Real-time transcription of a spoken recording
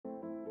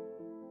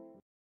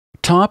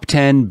Top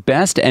 10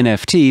 Best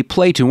NFT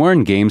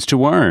Play-to-Earn Games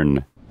to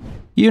Earn.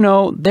 You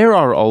know, there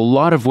are a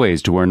lot of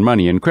ways to earn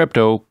money in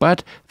crypto,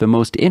 but the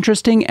most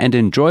interesting and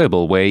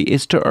enjoyable way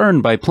is to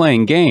earn by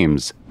playing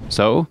games.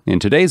 So, in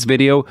today's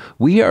video,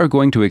 we are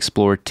going to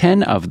explore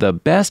 10 of the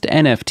best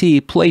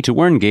NFT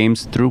play-to-earn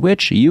games through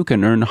which you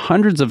can earn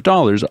hundreds of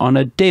dollars on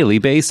a daily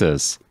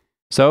basis.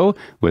 So,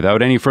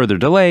 without any further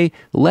delay,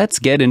 let's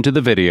get into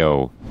the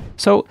video.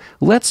 So,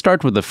 let's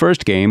start with the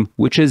first game,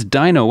 which is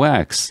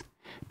Dinox.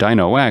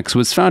 Dinox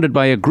was founded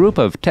by a group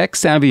of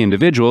tech-savvy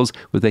individuals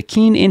with a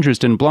keen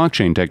interest in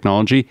blockchain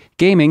technology,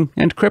 gaming,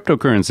 and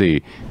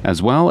cryptocurrency,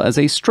 as well as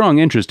a strong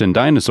interest in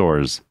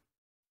dinosaurs.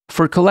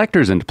 For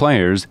collectors and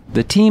players,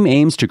 the team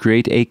aims to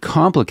create a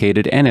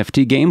complicated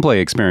NFT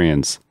gameplay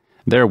experience.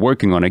 They're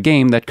working on a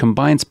game that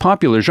combines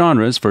popular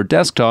genres for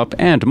desktop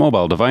and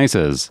mobile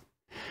devices.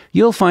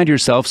 You'll find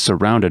yourself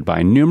surrounded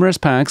by numerous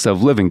packs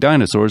of living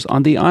dinosaurs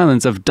on the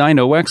islands of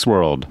Dinox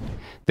World.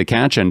 The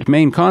catch and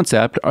main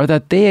concept are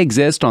that they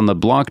exist on the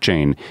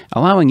blockchain,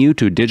 allowing you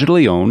to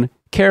digitally own,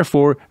 care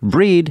for,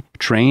 breed,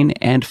 train,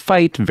 and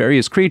fight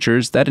various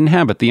creatures that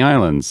inhabit the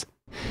islands.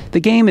 The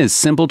game is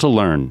simple to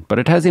learn, but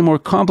it has a more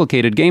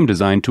complicated game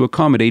design to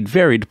accommodate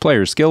varied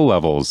player skill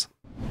levels.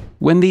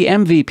 When the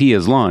MVP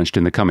is launched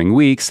in the coming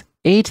weeks,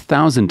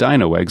 8,000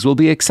 dino eggs will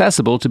be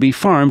accessible to be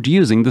farmed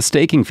using the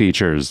staking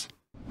features.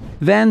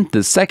 Then,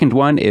 the second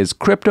one is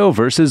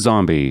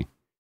CryptoVsZombie.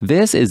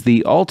 This is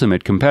the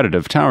ultimate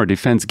competitive tower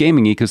defense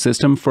gaming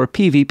ecosystem for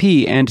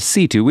PvP and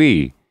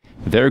C2E.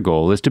 Their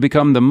goal is to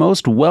become the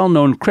most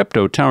well-known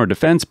crypto tower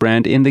defense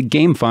brand in the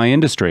GameFi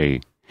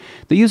industry.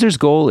 The user's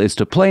goal is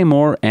to play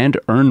more and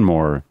earn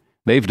more.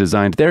 They've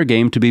designed their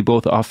game to be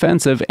both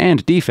offensive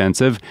and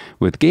defensive,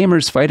 with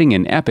gamers fighting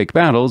in epic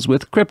battles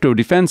with crypto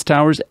defense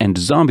towers and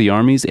zombie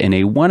armies in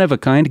a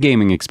one-of-a-kind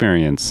gaming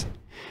experience.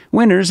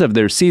 Winners of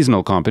their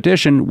seasonal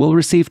competition will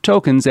receive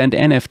tokens and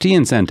NFT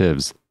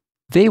incentives.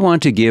 They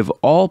want to give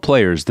all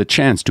players the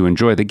chance to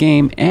enjoy the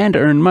game and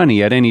earn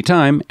money at any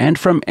time and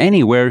from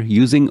anywhere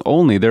using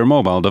only their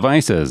mobile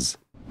devices.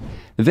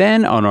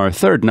 Then, on our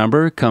third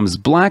number, comes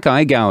Black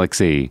Eye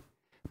Galaxy.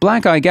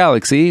 Black Eye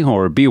Galaxy,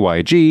 or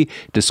BYG,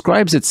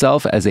 describes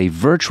itself as a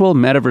virtual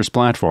metaverse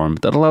platform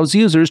that allows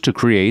users to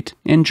create,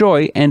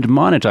 enjoy, and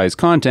monetize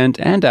content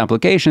and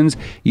applications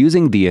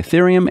using the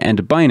Ethereum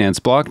and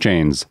Binance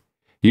blockchains.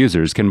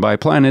 Users can buy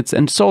planets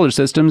and solar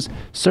systems,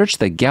 search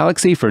the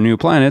galaxy for new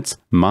planets,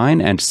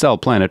 mine and sell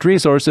planet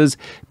resources,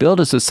 build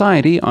a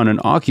society on an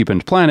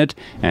occupant planet,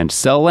 and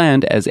sell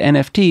land as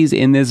NFTs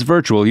in this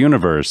virtual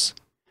universe.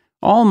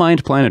 All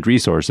mined planet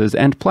resources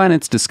and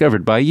planets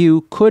discovered by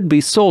you could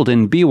be sold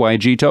in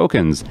BYG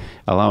tokens,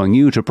 allowing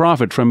you to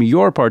profit from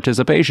your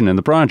participation in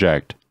the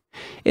project.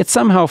 It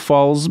somehow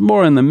falls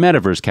more in the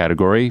metaverse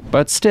category,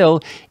 but still,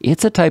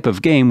 it's a type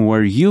of game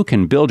where you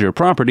can build your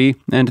property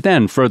and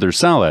then further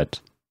sell it.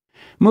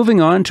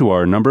 Moving on to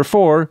our number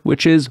 4,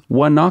 which is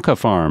Wanaka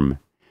Farm.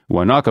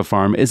 Wanaka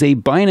Farm is a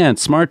Binance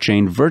Smart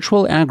Chain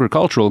virtual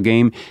agricultural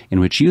game in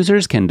which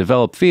users can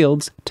develop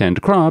fields,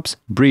 tend crops,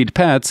 breed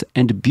pets,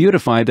 and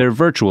beautify their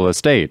virtual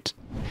estate.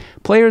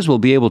 Players will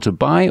be able to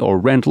buy or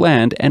rent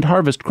land and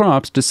harvest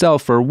crops to sell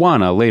for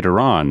Wana later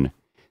on.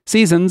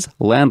 Seasons,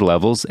 land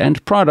levels,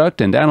 and product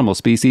and animal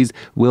species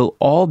will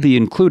all be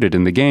included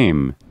in the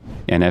game.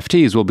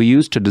 NFTs will be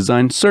used to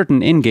design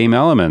certain in-game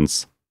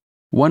elements.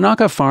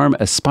 Wanaka Farm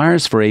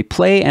aspires for a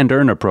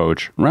play-and-earn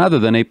approach rather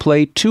than a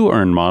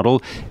play-to-earn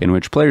model in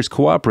which players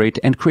cooperate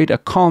and create a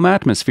calm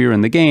atmosphere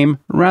in the game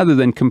rather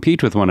than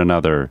compete with one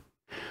another.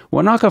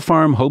 Wanaka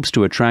Farm hopes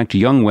to attract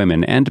young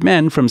women and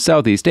men from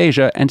Southeast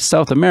Asia and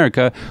South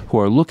America who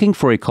are looking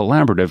for a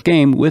collaborative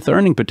game with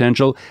earning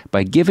potential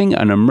by giving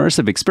an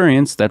immersive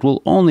experience that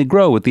will only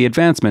grow with the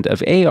advancement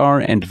of AR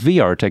and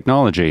VR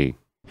technology.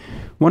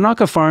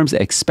 Wanaka Farms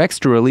expects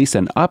to release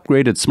an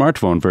upgraded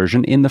smartphone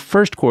version in the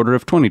first quarter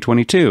of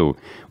 2022,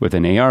 with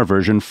an AR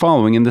version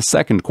following in the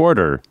second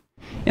quarter.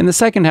 In the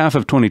second half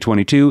of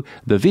 2022,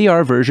 the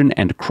VR version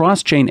and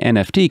cross-chain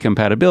NFT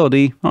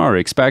compatibility are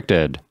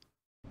expected.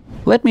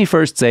 Let me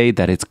first say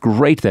that it's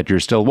great that you're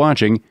still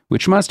watching,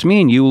 which must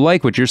mean you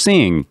like what you're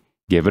seeing.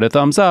 Give it a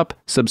thumbs up,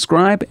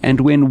 subscribe,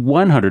 and win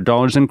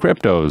 $100 in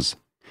cryptos.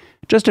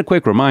 Just a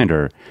quick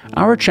reminder,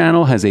 our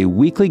channel has a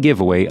weekly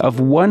giveaway of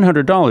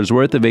 $100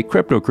 worth of a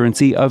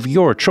cryptocurrency of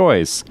your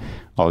choice.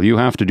 All you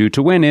have to do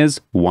to win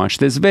is watch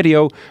this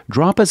video,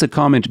 drop us a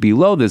comment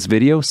below this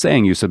video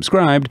saying you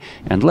subscribed,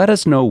 and let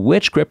us know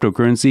which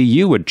cryptocurrency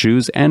you would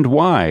choose and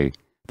why.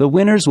 The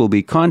winners will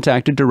be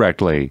contacted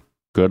directly.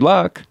 Good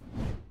luck!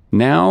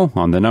 Now,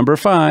 on the number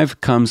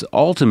 5 comes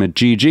Ultimate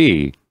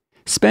GG.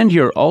 Spend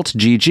your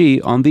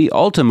AltGG on the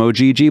Ultimo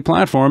GG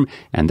platform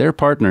and their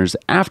partners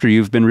after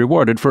you've been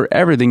rewarded for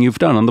everything you've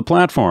done on the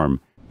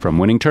platform, from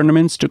winning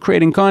tournaments to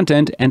creating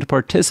content and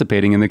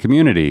participating in the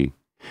community.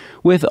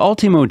 With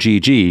Ultimo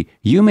GG,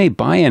 you may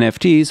buy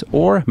NFTs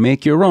or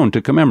make your own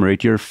to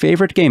commemorate your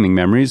favorite gaming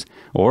memories,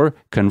 or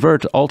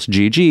convert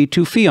AltGG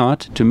to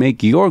fiat to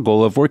make your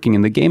goal of working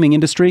in the gaming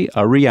industry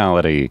a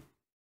reality.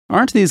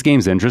 Aren't these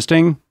games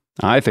interesting?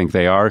 I think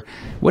they are.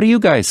 What do you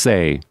guys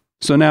say?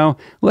 So now,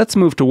 let's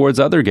move towards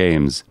other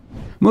games.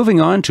 Moving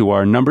on to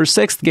our number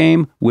 6th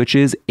game, which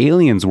is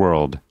Aliens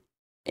World.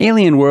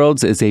 Alien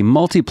Worlds is a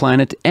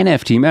multi-planet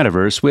NFT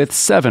metaverse with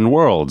 7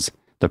 worlds.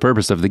 The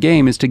purpose of the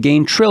game is to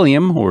gain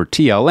Trillium, or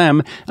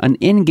TLM, an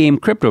in-game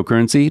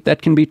cryptocurrency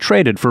that can be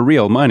traded for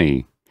real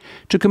money.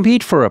 To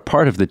compete for a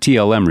part of the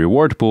TLM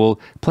reward pool,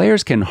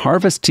 players can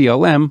harvest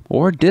TLM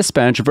or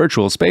dispatch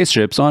virtual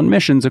spaceships on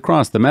missions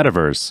across the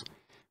metaverse.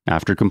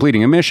 After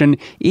completing a mission,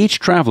 each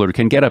traveler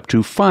can get up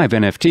to 5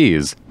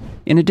 NFTs.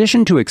 In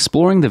addition to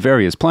exploring the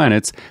various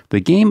planets,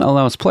 the game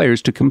allows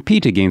players to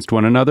compete against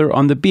one another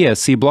on the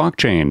BSC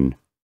blockchain.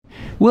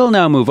 We'll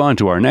now move on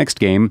to our next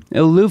game,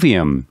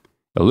 Illuvium.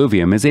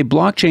 Illuvium is a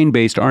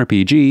blockchain-based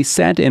RPG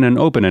set in an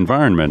open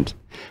environment.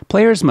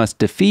 Players must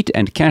defeat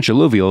and catch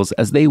Illuvials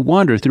as they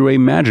wander through a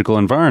magical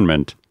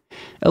environment.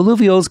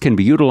 Illuvials can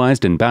be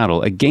utilized in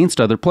battle against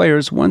other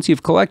players once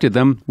you've collected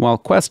them while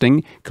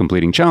questing,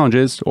 completing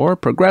challenges, or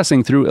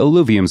progressing through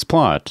Illuvium's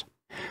plot.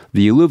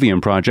 The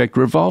Illuvium project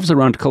revolves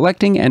around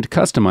collecting and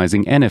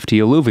customizing NFT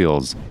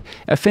Illuvials.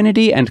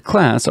 Affinity and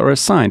class are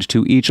assigned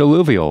to each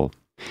Illuvial.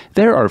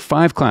 There are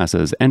 5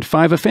 classes and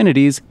 5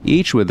 affinities,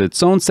 each with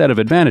its own set of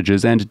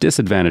advantages and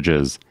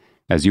disadvantages.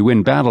 As you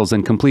win battles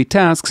and complete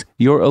tasks,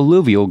 your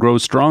Illuvial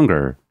grows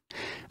stronger.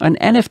 An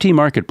NFT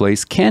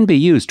marketplace can be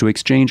used to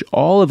exchange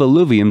all of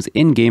Illuvium's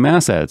in-game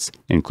assets,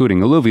 including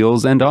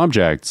Illuvials and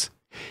objects.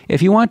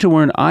 If you want to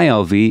earn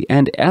ILV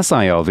and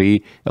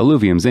SILV,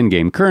 Illuvium's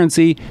in-game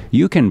currency,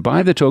 you can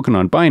buy the token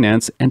on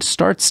Binance and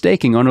start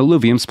staking on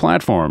Illuvium's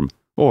platform.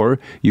 Or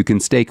you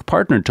can stake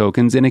partner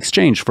tokens in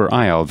exchange for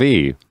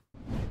ILV.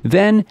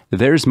 Then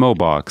there's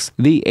MOBOX,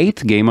 the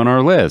 8th game on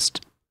our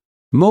list.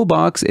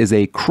 MOBOX is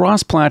a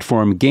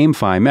cross-platform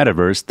GameFi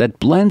metaverse that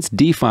blends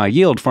DeFi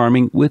yield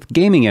farming with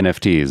gaming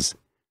NFTs.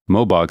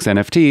 MOBOX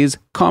NFTs,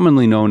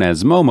 commonly known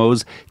as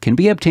MOMOs, can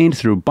be obtained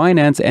through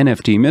Binance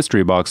NFT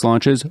Mystery Box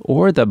launches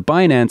or the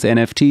Binance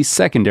NFT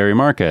secondary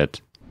market.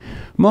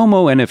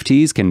 MOMO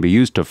NFTs can be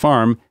used to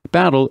farm,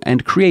 battle,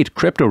 and create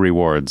crypto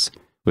rewards.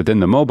 Within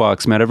the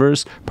MOBOX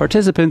metaverse,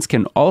 participants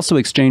can also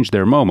exchange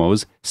their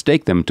MOMOs,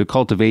 stake them to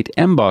cultivate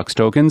MBOX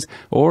tokens,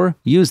 or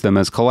use them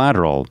as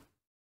collateral.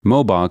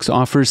 MOBOX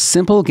offers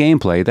simple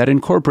gameplay that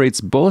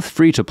incorporates both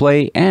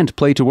free-to-play and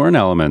play-to-earn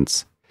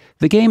elements.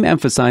 The game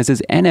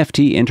emphasizes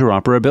NFT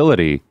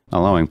interoperability,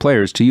 allowing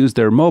players to use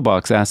their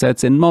MOBOX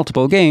assets in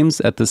multiple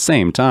games at the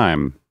same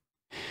time.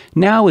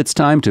 Now it's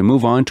time to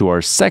move on to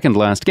our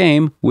second-last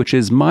game, which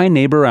is My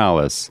Neighbor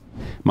Alice.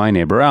 My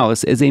Neighbor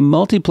Alice is a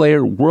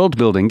multiplayer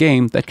world-building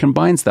game that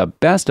combines the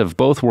best of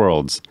both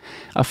worlds.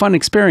 A fun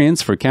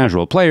experience for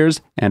casual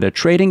players and a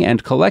trading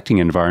and collecting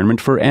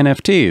environment for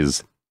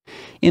NFTs.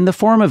 In the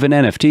form of an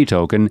NFT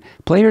token,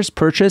 players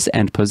purchase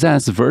and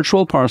possess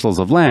virtual parcels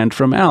of land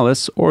from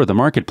Alice or the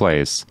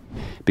marketplace.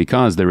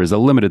 Because there is a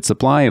limited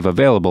supply of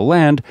available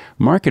land,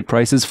 market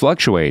prices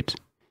fluctuate.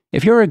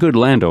 If you're a good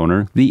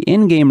landowner, the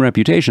in-game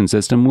reputation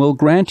system will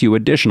grant you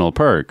additional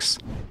perks.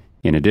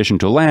 In addition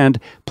to land,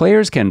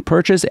 players can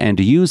purchase and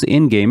use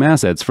in-game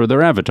assets for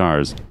their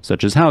avatars,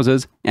 such as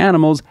houses,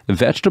 animals,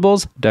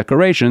 vegetables,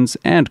 decorations,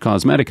 and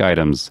cosmetic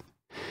items.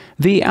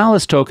 The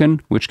Alice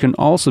token, which can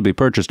also be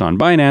purchased on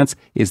Binance,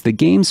 is the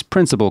game's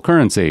principal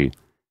currency.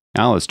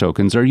 Alice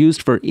tokens are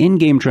used for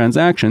in-game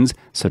transactions,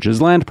 such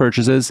as land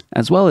purchases,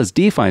 as well as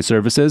DeFi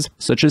services,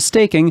 such as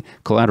staking,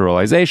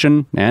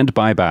 collateralization, and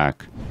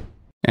buyback.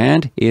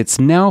 And it's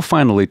now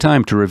finally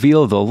time to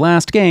reveal the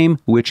last game,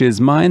 which is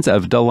Mines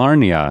of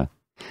Dalarnia.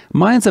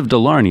 Mines of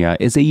Dalarnia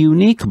is a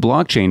unique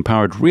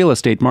blockchain-powered real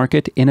estate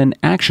market in an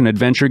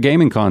action-adventure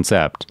gaming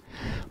concept.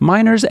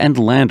 Miners and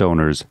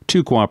landowners,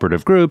 2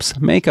 cooperative groups,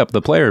 make up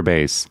the player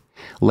base.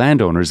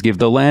 Landowners give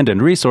the land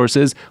and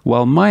resources,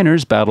 while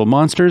miners battle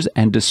monsters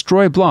and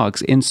destroy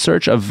blocks in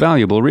search of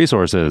valuable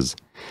resources.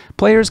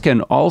 Players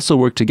can also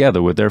work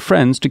together with their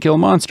friends to kill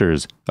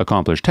monsters,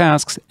 accomplish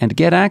tasks, and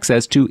get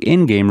access to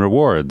in-game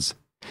rewards.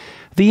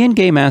 The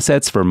in-game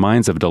assets for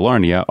Mines of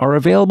Dalarnia are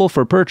available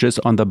for purchase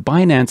on the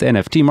Binance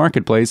NFT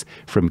marketplace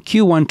from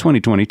Q1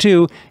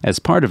 2022 as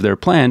part of their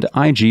planned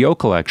IGO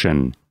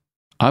collection.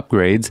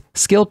 Upgrades,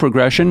 skill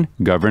progression,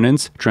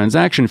 governance,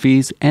 transaction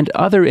fees, and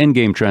other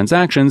in-game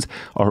transactions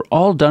are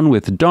all done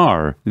with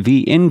DAR,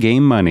 the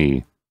in-game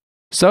money.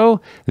 So,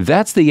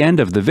 that's the end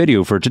of the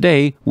video for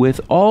today with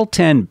all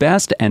 10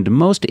 best and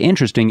most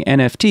interesting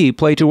NFT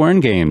play-to-earn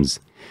games.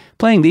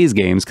 Playing these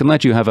games can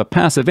let you have a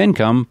passive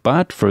income,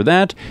 but for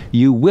that,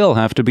 you will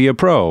have to be a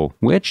pro,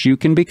 which you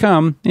can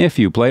become if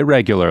you play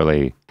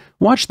regularly.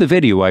 Watch the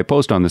video I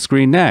post on the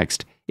screen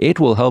next. It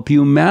will help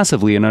you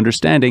massively in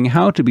understanding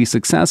how to be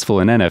successful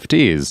in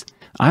NFTs.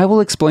 I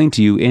will explain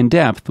to you in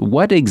depth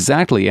what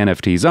exactly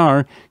NFTs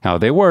are, how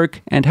they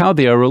work, and how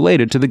they are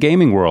related to the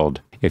gaming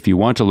world. If you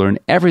want to learn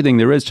everything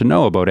there is to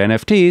know about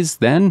NFTs,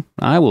 then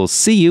I will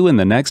see you in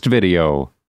the next video.